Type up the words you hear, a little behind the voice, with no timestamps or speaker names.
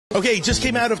Okay, just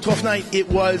came out of Twelfth night. It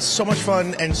was so much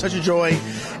fun and such a joy.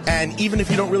 And even if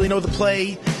you don't really know the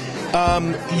play,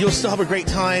 you'll still have a great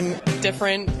time.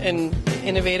 Different and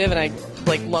innovative, and I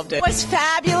loved it. It was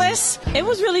fabulous. It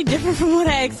was really different from what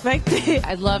I expected.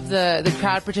 I love the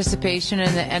crowd participation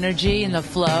and the energy and the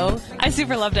flow. I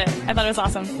super loved it. I thought it was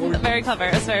awesome. Very clever.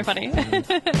 It was very funny.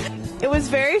 It was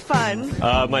very fun.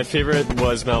 My favorite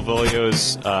was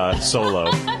Malvolio's solo.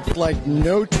 Like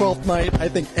no 12th night I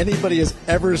think anybody has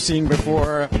ever seen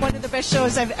before. One of the best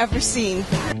shows I've ever seen.